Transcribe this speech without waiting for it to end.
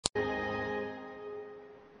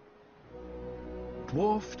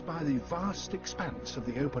Dwarfed by the vast expanse of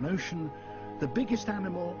the open ocean, the biggest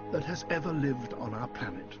animal that has ever lived on our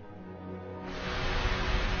planet.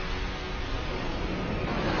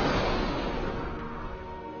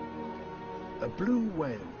 A blue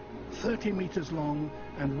whale, 30 meters long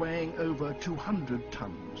and weighing over 200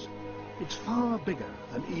 tons. It's far bigger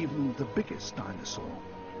than even the biggest dinosaur.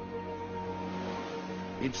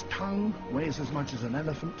 Its tongue weighs as much as an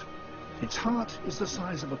elephant. Its heart is the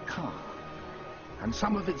size of a car. And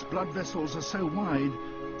some of its blood vessels are so wide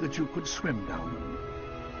that you could swim down them.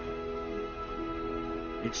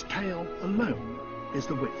 Its tail alone is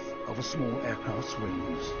the width of a small aircraft's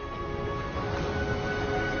wings.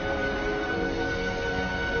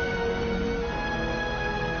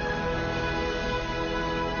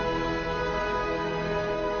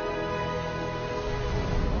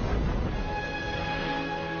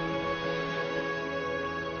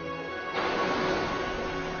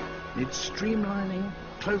 Its streamlining,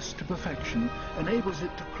 close to perfection, enables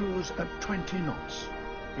it to cruise at 20 knots.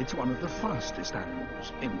 It's one of the fastest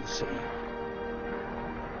animals in the sea.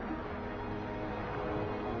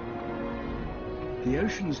 The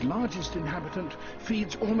ocean's largest inhabitant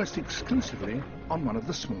feeds almost exclusively on one of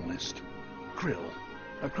the smallest, krill,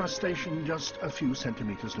 a crustacean just a few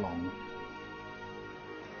centimeters long.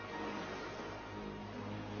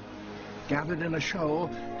 Gathered in a shoal,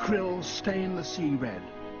 krill stain the sea red,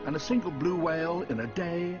 and a single blue whale in a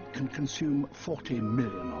day can consume 40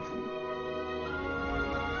 million of them.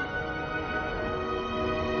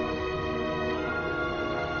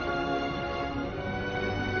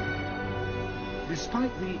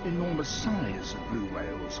 Despite the enormous size of blue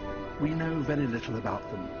whales, we know very little about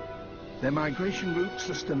them. Their migration routes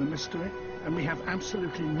are still a mystery, and we have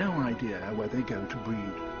absolutely no idea where they go to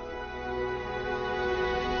breed.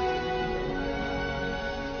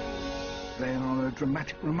 They are a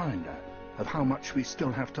dramatic reminder of how much we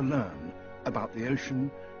still have to learn about the ocean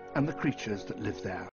and the creatures that live there.